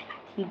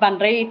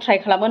बांद्राय ट्राइ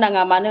खालामनो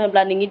नाङा मानो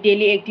होनोब्ला नोंनि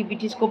डेलि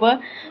एक्टिभिटिसखौबो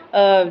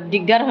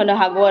दिगदार होनो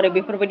हागौ आरो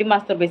बेफोरबायदि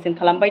मास्टारबेसन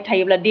खालामबाय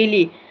थायोब्ला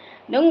डेलि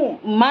नों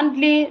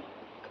मान्थलि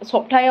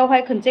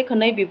सप्तायावहाय खनसे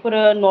खननै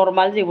बेफोरो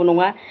नर्माल जेबो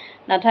नङा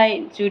नाथाय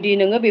जुदि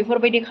नोङो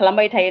बेफोरबायदि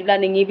खालामबाय थायोब्ला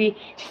नोंनि बे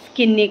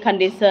स्किननि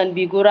कन्डिसन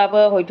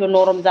बिगुराबो हयथ'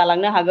 नरम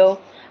जालांनो हागौ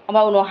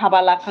ओमफ्राय उनाव हाबा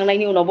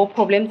लाखांनायनि उनावबो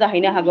प्रब्लेम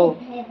जाहैनो हागौ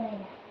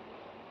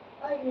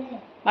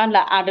मा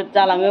होनब्ला आदोर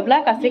जालाङोब्ला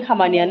गासै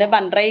खामानियानो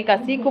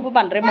गासैखौबो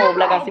बांद्राय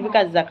मावोब्ला गासैबो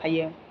गाज्रि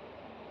जाखायो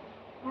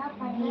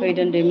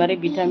फैदों दैमारि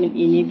भिटामिन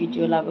इनि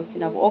भिडिअ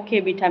लाबोफिनांगौ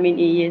अके भिटामिन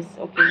इ येस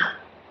अके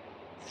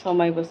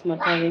समाय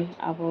बसुमतारी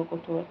आब'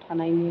 गथ'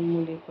 थानायनि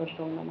मुलिफोर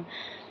दं नामा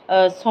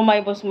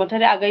समाय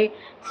बसुमतारी आगै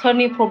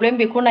सोरनि प्रब्लेम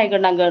बेखौ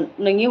नायग्रोनांगोन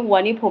नोंनि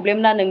हौवानि प्रब्लेम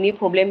ना नोंनि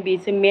प्रब्लेम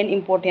बेसो मेन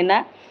इम्परटेन्टआ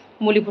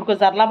मुलिफोरखौ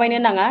जादलाबायनो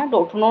नाङा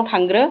डक्टरनाव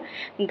थांग्रो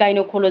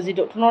गायन'कल'जि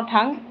डक्टरनाव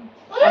थां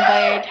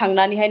ओमफ्राय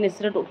थांनानैहाय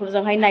नोंसोरो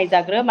डक्टरजोंहाय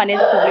नायजाग्रो माने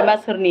प्रब्लेमा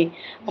सोरनि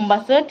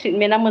होमबासो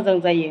ट्रिटमेन्टआ मोजां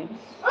जायो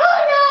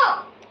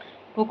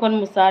फुकन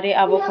मुसाहारि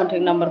आब'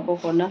 कन्टेक्ट नाम्बारखौ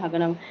हरनो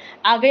हागोन नामा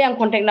आगै आं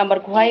कन्टेक्ट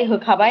नाम्बारखौहाय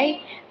होखाबाय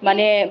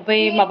माने बै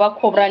माबा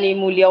कब्रानि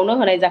मुलियावनो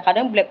होनाय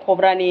जाखादों ब्लेक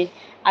कब्रानि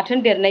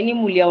आथोन देरनायनि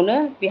मुलियावनो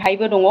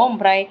बेहायबो दङ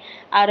ओमफ्राय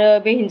आरो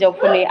बे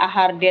हिनजावफोरनि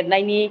आहार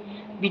देरनायनि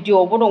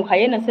भिडिअ'आवबो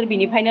दंखायो नोंसोर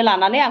बिनिफ्रायनो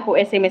लानानै आंखौ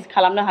SMS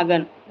खालामनो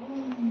हागोन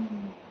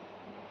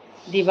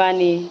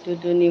दिबानि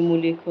दुदुनि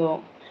मुलिखौ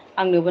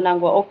आंनोबो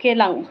नांगौ अके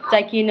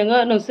जायखि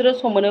नोंसोरो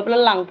सम मोनोब्ला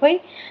लांफै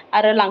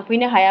आरो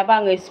लांफैनो हायाबा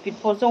आङो स्पिड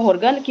पस्टजों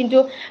हरगोन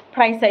खिन्थु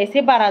प्राइसआ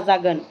एसे बारा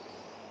जागोन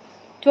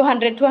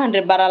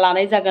 200 बारा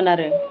लानाय जागोन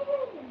आरो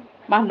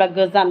मा होनबा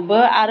गोजानबो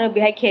आरो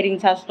बेहाय केरिं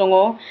चार्ज दङ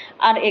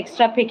आरो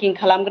एक्सट्रा पेकिं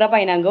खालामग्रा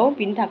बायनांगौ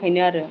बिनि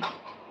थाखायनो आरो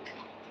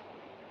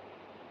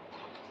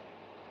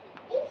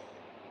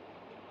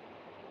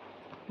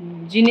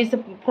जिनिस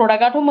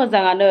प्रडाक्टआथ'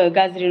 मोजाङानो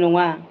गाज्रि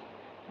नङा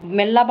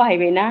मेरला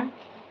बाहायबायना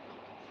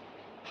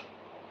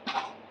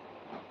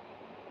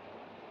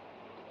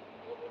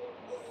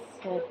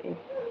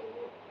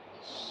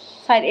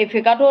साइड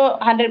इफेक्टआथ'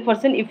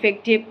 100%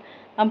 इफेक्टिभ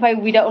ओमफ्राय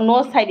उइदाउट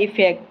न' साइड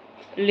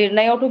इफेक्ट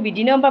लिरनायावथ'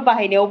 बिदिनो ओमफ्राय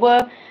बाहायनायावबो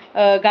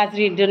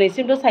गाज्रि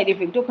दिनैसिमथ' साइड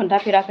इफेक्टखौ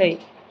खोन्थाफेराखै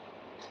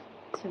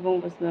सुबुं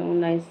बोसोन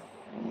नाइस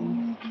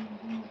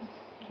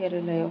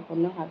केरेलायाव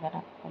हरनो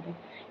हागोन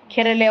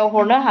केरेलायाव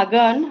हरनो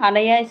हागोन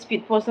हानाया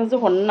स्पिड पस्टजोंसो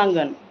हरनो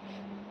नांगोन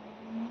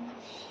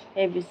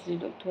एबिसि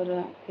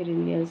डक्टरा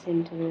केरेलिया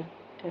सेन्ट्रेल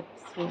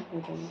टेक्सि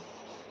होदों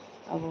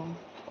आब'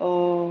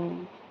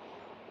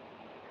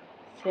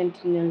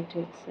 सेन्टिनेल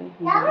टेक्सि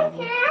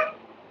होनदों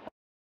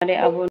आरो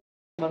आब'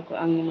 नाम्बारखौ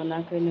आं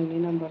मोनाखै नोंनि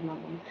नाम्बार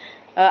नांगौ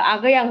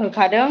आगै आं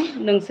होखादों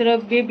नोंसोरो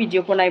बे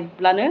भिडिअखौ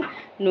नायब्लानो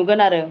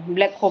नुगोन आरो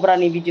ब्लेक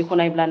कब्रानि भिडिअखौ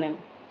नायब्लानो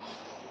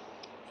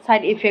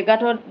साइड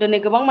इफेक्टआथ' दिनै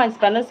गोबां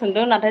मानसिफ्रानो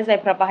सोंदों नाथाय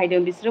जायफ्रा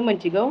बाहायदों बिसोरो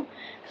मिथिगौ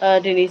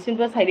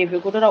दिनैसिमबो साइड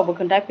इफेक्टखौथ' रावबो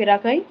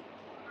खोन्थाफेराखै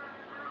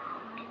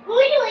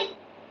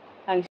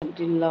आं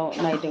दिनाव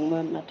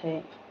नायदोंमोन नाथाय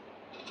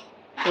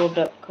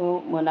प्रडाक्टखौ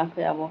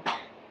मोनाखै आब'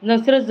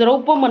 नोंसोरो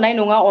जेरावबो मोननाय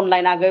नङा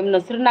अनलाइन आगै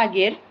नोंसोर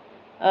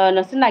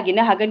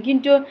नागिरनो हागोन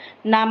खिन्थु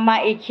नामा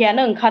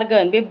एखेयानो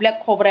ओंखारगोन बे ब्लेक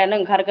कब्रायानो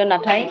ओंखारगोन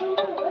नाथाय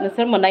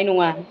नोंसोर मोननाय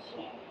नङा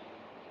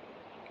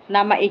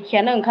नामा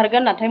एखेयानो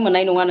ओंखारगोन नाथाय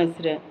मोननाय नङा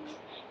नोंसोरो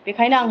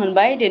बेखायनो आं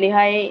होनबाय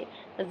दिनैहाय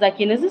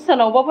जायखि नोंसोर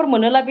सोरनावबाफोर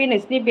मोनोला बे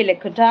नोंसिनि बेलेग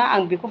खोथा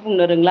आं बेखौ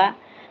बुंनो रोंला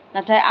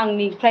नाथाय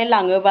आंनिफ्राय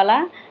लाङोबाला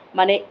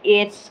माने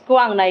एड्सखौ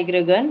आं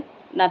नायग्रोगोन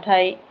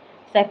नाथाय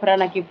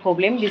जायफोरानाखि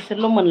प्रब्लेम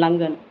बिसोरल'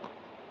 मोनलांगोन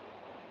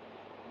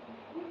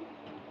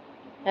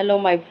हेल'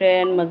 माइ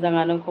फ्रेन्ड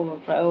मोजाङानो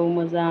खबरफ्रा औ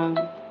मोजां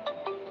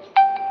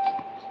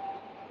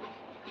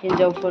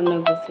हिनजावफोरनो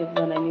गोसो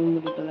जानायनि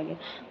मुलिबो लागे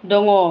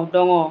दङ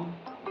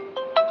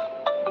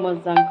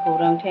मोजां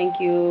खौरां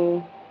थेंक इउ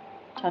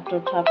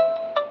थाब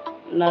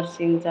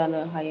नार्सिं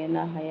जानो हायो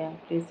ना हाया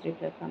प्लिज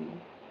रिप्लाइ खालाम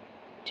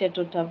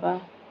टेट'थाबा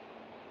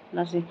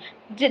नार्सिं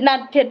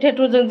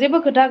टेट'जों जेबो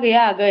खोथा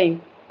गैया आगै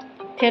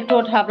टेट'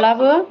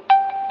 थाब्लाबो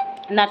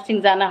नार्सिं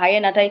जानो हायो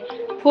नाथाय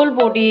फुल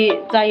बडि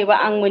जायोबा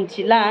आं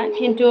मिथिला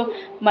खिन्थु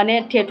माने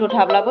टेट'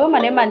 थाब्लाबो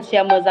माने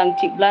मानसिया मोजां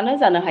थिगब्लानो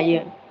जानो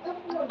हायो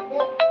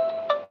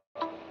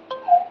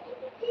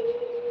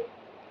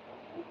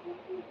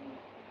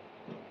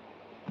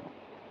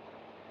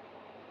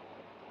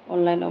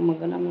अनलाइनाव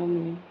मोनगोन ना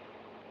मोना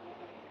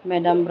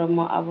मेडाम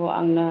ब्रह्म आब'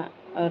 आंना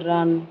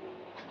रान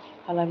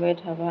खालामबाय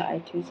थाबा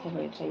आथिं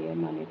साबाय थायो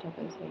मानि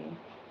थाखाय जायो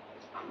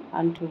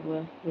हान्थुबो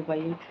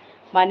रुबायो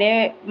माने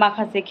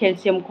माखासे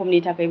केलसियाम खमनि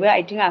थाखायबो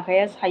आथिं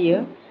आखाइया सायो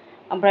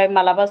ओमफ्राय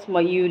मालाबा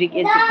समाव इउरिक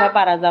एसिडफ्रा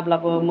बारा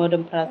जाब्लाबो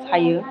मोदोमफ्रा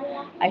सायो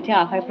आथिं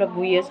आखाइफ्रा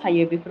बुयो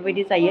सायो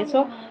बेफोरबायदि जायो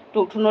स'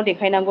 डक्टरनाव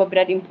देखायनांगौआ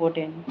बिराद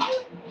इम्परटेन्ट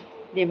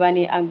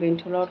देबानि आं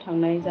बेंटलाव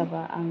थांनाय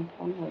जाबा आं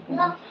फन हरगोन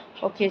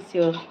अके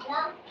सियर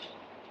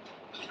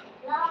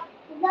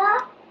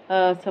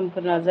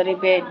सोमखोर नार्जारि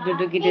बे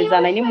गिदिर गिदिर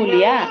जानायनि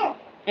मुलिया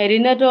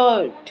ओरैनोथ'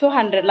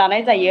 200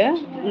 लानाय जायो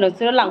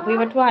नोंसोरो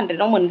लांफैबा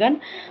 200आव मोनगोन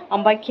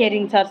ओमफ्राय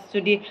केरिं चार्ज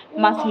जुदि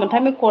मास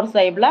मोनथामनि कर्स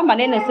जायोब्ला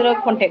माने नोंसोरो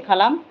कन्टेक्ट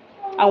खालाम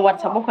आं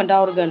वाट्सएपाव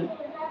खोन्थाहरगोन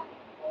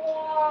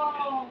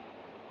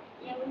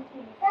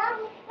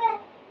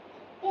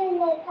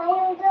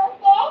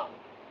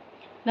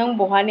नों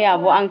बहानि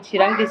आब' आं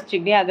चिरां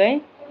डिस्ट्रिक्टनि आगै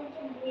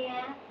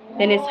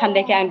दिनै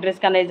सानदेखि आं ड्रेस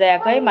गाननाय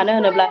जायाखै मानो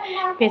होनोब्ला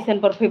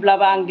पेसेन्टफोर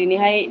फैब्लाबो आं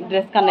दिनैहाय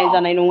ड्रेस गाननाय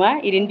जानाय नङा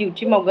ओरैनो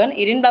डिउटि मावगोन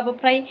ओरैनोबाबो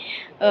फ्राय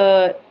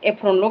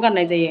एप्रनल'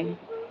 गाननाय जायो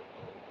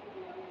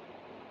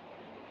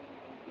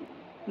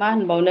मा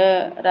होनबावनो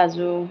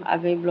राजु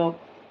आगै ब्लग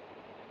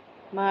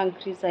मा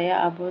ओंख्रि जाया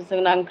आब'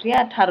 जोंना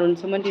ओंख्रिया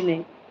थारुनसोमोन दिनै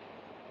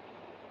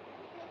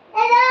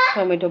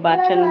टमेट'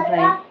 बाथोन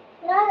ओमफ्राय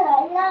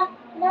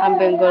आं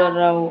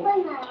बेंगालराव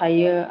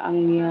थायो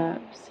आंनिया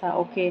फिसा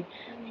अके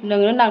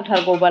नोंनो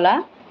नांथारगौबाला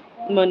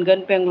मोनगोन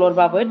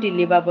बेंगलरबाबो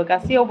दिल्लीबाबो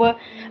गासैयावबो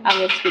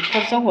आङो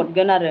स्पिडफोरजों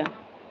हरगोन आरो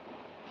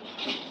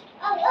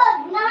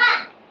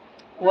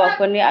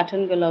हौवाफोरनि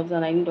आथोन गोलाव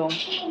जानायनि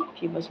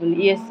दं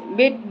येस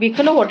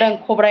बेखौनो हरदों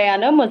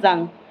खब्रायानो मोजां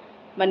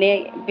माने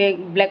बे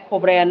ब्लेक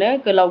कब्रायानो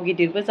गोलाव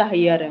गिदिरबो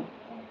जाहैयो आरो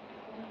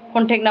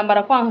कन्टेक्ट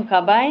नाम्बारखौ आं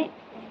होखाबाय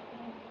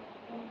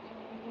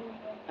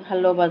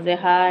हेल' बाजै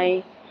हाय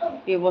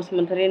बे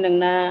बसुमतारी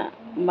नोंना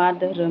मा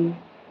धोरोम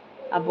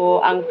आब'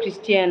 आं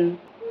ख्रिस्टियान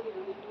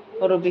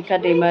रबिका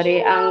दैमारि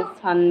आं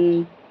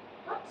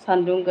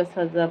सान्दुं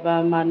गोसा जाबा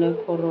मानो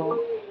खर'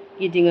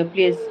 गिदिङो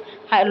प्लिज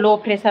ल'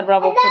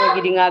 प्रेसारबाबो खर'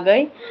 गिदिङागै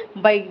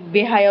ओमफ्राय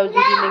देहायाव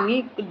जुदि नोंनि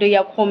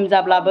दैया खम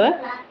जाब्लाबो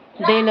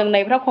दै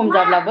लोंनायफ्रा खम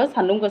जाब्लाबो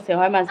सान्दुं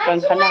गोसायावहाय मानसिफ्रा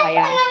ओंखारनो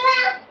हाया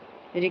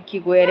रिकि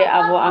गयारि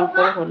आब' आं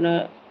कल हरनो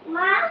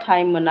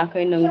टाइम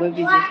मोनाखै नोंबो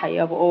बिजि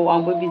थायो आब' औ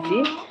आंबो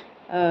बिजि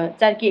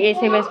जायखि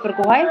SMS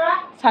फोरखौहाय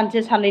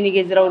सानसे साननैनि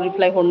गेजेराव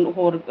रिप्लाइ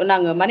हरगोन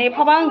आङो माने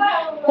एफाबां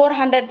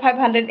 400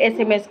 500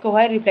 SMS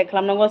खौहाय रिप्लाइ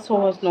खालामनांगौ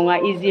सहस नङा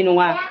इजि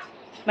नङा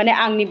माने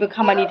आंनिबो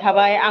खामानि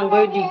थाबाय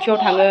आंबो डिउटियाव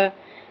थाङो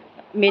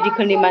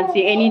मेडिकेलनि मानसि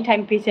एनि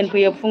टाइम पेसेन्ट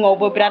फैयो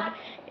फुङावबो बिराद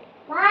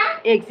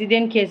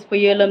एक्सिडेन्ट केस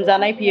फैयो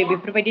लोमजानाय फैयो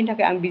बेफोरबायदिनि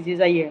थाखाय आं बिजि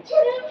जायो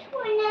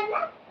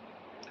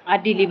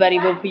आरो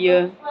डिलिभारिबो फैयो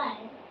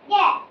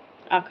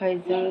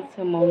आखाइजों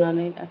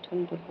सोमावनानै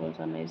दाथुन दुरबल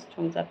जानाय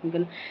स्ट्रं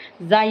जाफिनगोन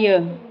जायो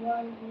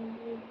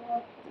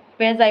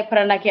बे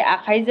जायफोरानाखि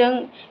आखाइजों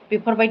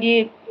बेफोरबायदि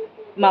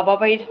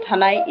माबाबाय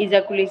थानाय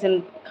इजाकुलेसन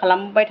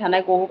खालामबाय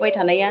थानाय गहोबाय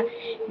थानाया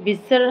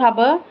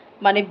बिसोरहाबो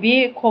माने बे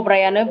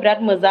कब्रायानो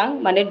बिराद मोजां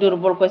माने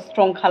दुरबलखौ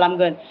स्ट्रं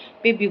खालामगोन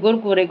बे बिगुर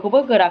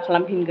गुरैखौबो गोरा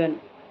खालामफिनगोन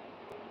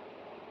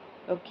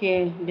अके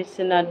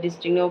Biswanath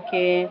district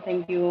okay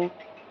thank you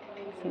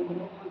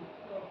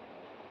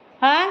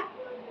हा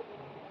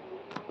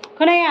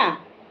खोनाया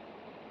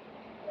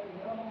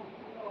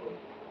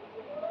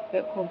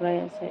बे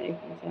कब्राया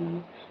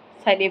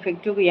साइड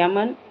इफेक्टथ'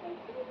 गैयामोन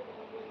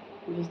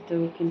बुस्थु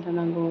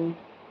खिन्थानांगौ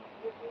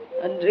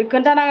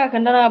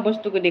खोन्थानाङा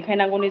बुस्थुखौ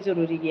देखायनांगौनि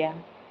जरुरि गैया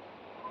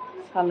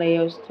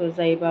सालायाव सिथर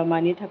जायोबा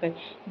मानि थाखाय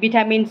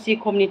भिटामिन सि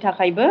खमनि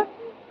थाखायबो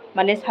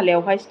माने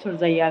सालायावहाय सिथर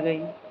जायो आगै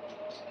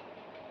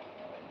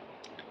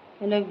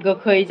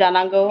गोखै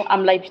जानांगौ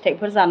आमलाइ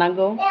फिथाइफोर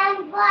जानांगौ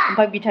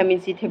ओमफ्राय भिटामिन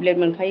सि टेब्लेट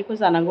मोनखायैखौ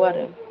जानांगौ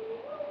आरो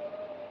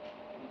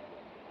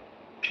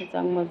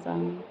मोजां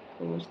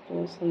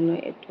बुस्थु सोंनो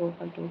एथ'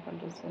 फाल्थु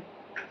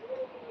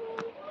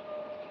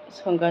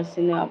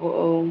सोंगासिनो आब'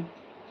 औ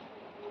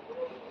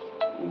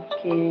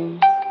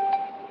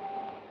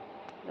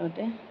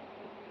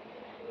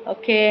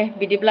अके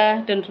बिदिब्ला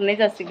दोनथ'नाय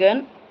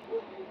जासिगोन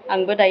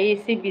आंबो दायो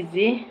एसे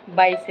बिजि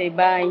बायसै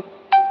बाय